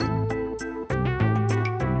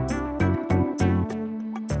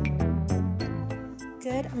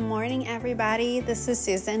Good morning, everybody. This is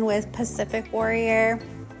Susan with Pacific Warrior,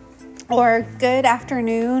 or good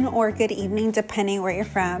afternoon or good evening, depending where you're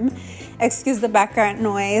from. Excuse the background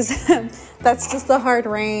noise. That's just the hard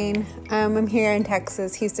rain. I'm here in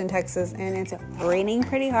Texas, Houston, Texas, and it's raining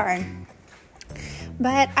pretty hard.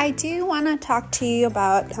 But I do want to talk to you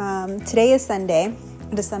about, today is Sunday,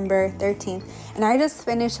 December 13th, and I just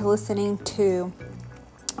finished listening to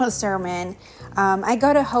a sermon. I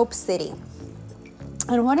go to Hope City.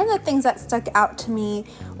 And one of the things that stuck out to me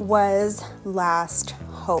was last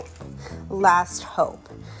hope. Last hope.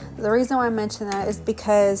 The reason why I mention that is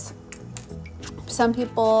because some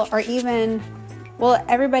people, or even,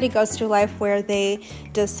 everybody goes through life where they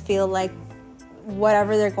just feel like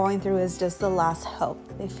whatever they're going through is just the last hope.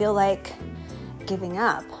 They feel like giving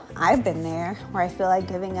up. I've been there where I feel like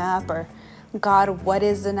giving up, or God, what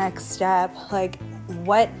is the next step?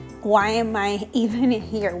 Why am I even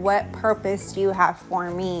here? What purpose do you have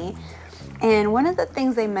for me? And one of the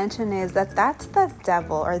things they mention is that that's the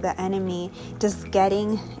devil or the enemy just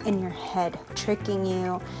getting in your head, tricking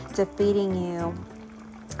you, defeating you.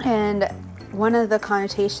 And one of the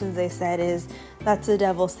connotations they said is that's the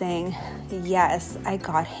devil saying, yes, I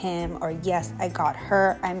got him, or yes, I got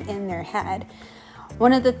her. I'm in their head.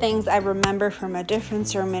 One of the things I remember from a different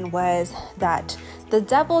sermon was that the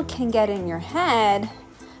devil can get in your head,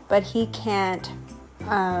 but he can't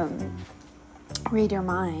read your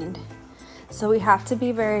mind. So we have to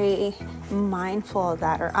be very mindful of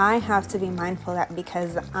that, or I have to be mindful of that,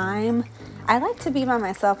 because I like to be by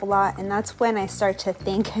myself a lot, and that's when I start to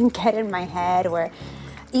think and get in my head. Or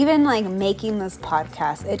even like making this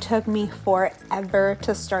podcast, it took me forever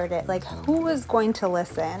to start it. Like, who is going to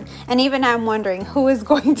listen? And even I'm wondering who is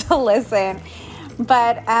going to listen.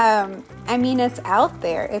 But it's out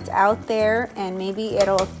there. It's out there, and maybe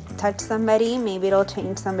it'll touch somebody. Maybe it'll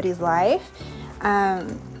change somebody's life.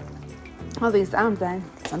 These sounds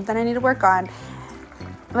something I need to work on.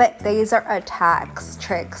 But these are attacks,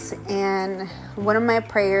 tricks. And one of my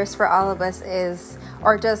prayers for all of us is,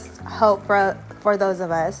 or just hope for those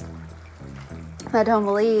of us that don't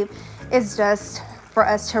believe, is just for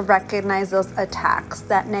us to recognize those attacks,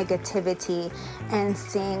 that negativity, and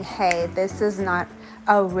seeing, hey, this is not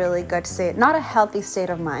a really good state, not a healthy state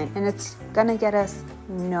of mind, and it's gonna get us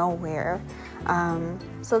nowhere.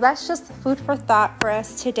 So that's just food for thought for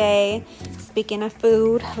us today. Speaking of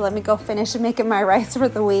food, let me go finish making my rice for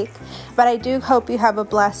the week. But I do hope you have a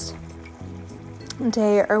blessed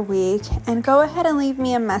day or week, and go ahead and leave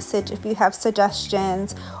me a message if you have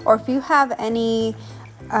suggestions, or if you have any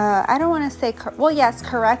I don't want to say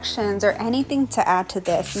corrections or anything to add to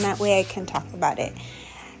this, and that way I can talk about it.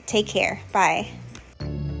 Take care. Bye.